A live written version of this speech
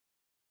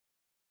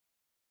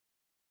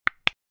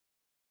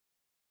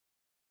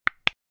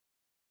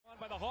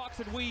By the Hawks,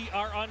 and we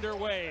are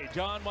underway.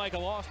 John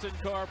Michael, Austin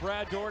Carr,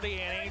 Brad Doherty,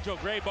 and Angel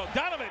Gray.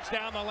 Bogdanovich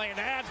down the lane.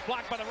 That's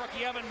blocked by the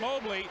rookie Evan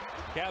Mobley.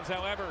 Cavs,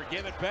 however,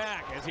 give it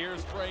back as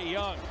here's Trae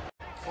Young.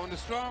 On the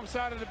strong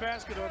side of the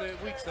basket or the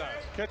weak side?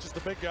 Catches the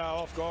big guy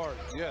off guard.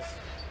 Yes.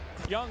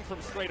 Young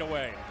from straight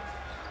away.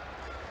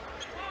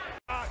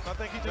 I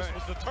think he just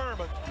was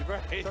determined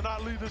to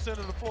not leave this end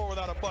of the floor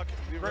without a bucket.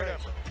 Great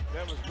effort.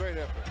 That was great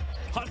effort.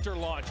 Hunter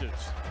launches.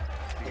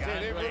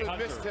 They really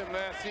missed him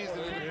last season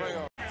in the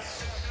playoffs.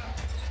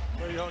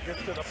 Trae Young gets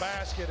to the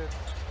basket, and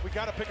we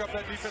got to pick up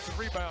that defensive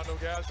rebound, though,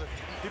 guys. And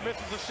he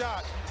misses a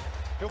shot,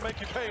 he'll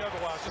make you pay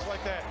otherwise, just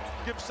like that.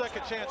 Give him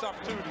second chance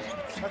opportunities.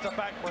 That's a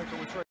backbreaker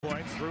with Trae.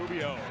 Points.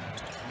 Rubio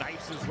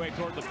knifes his way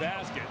toward the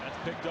basket. That's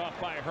picked off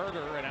by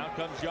Herter, and out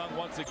comes Young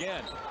once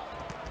again.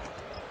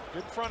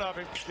 Get in front of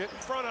him. Get in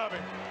front of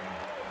him.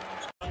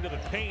 Into the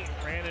paint,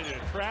 ran into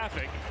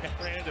traffic, and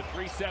ran into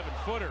 3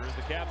 7-footers.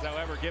 The Cavs,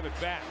 however, give it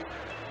back.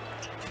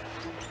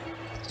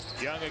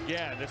 Young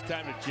again, this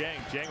time to Jang.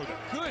 Jang with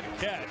a good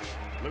catch.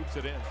 Loops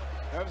it in.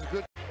 That was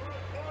good.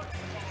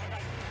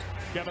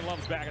 Kevin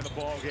Love's back in the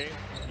ball game.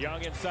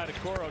 Young inside of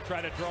Coro,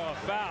 trying to draw a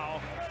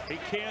foul. He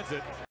cans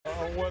it.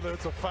 Whether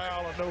it's a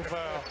foul or no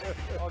foul,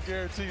 I'll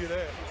guarantee you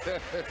that.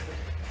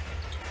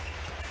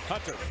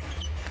 Hunter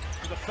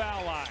to the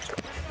foul line.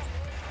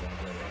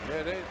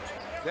 Yeah,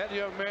 that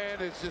young man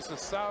is just a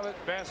solid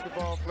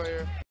basketball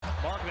player.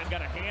 Markman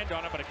got a hand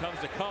on it, but it comes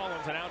to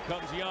Collins, and out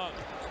comes Young.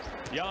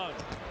 Young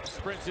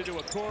sprints into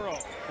a Coro,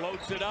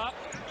 floats it up,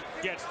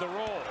 gets the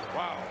roll.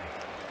 Wow.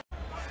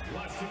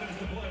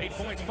 8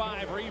 points,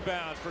 5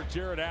 rebounds for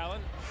Jared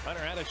Allen.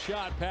 Hunter had a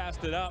shot,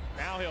 passed it up.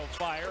 Now he'll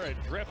fire a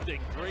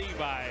drifting 3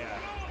 by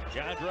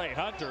DeAndre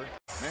Hunter.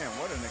 Man,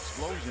 what an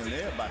explosion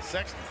there by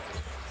Sexton.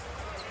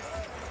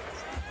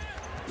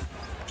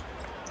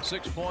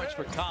 6 points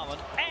for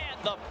Collins,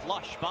 and the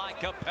flush by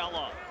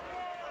Capella.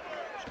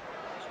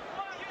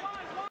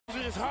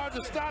 It's hard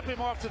to stop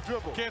him off the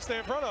dribble. Can't stay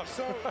in front of him.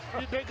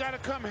 So they got to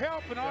come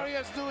help, and all he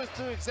has to do is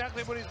do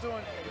exactly what he's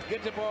doing.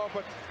 Get the ball,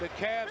 but the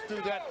Cavs do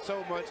that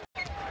so much.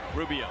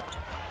 Rubio.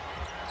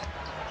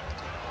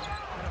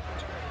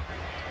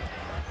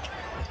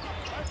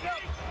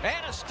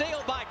 And a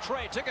steal by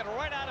Trae. Took it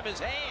right out of his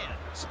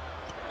hands.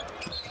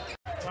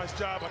 Nice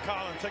job by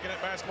Collins taking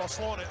that basketball,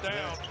 slowing it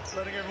down,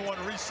 letting everyone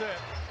reset.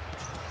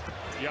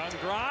 Young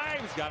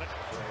drives, got it.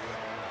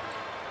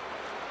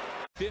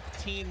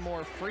 15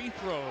 more free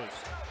throws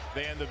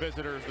than the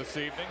visitors this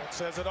evening. That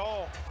says it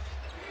all.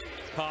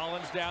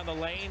 Collins down the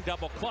lane,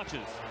 double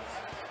clutches.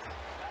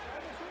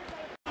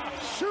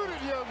 Shoot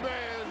it, young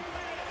man.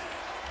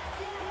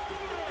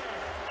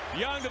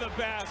 Young to the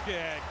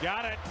basket,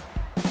 got it.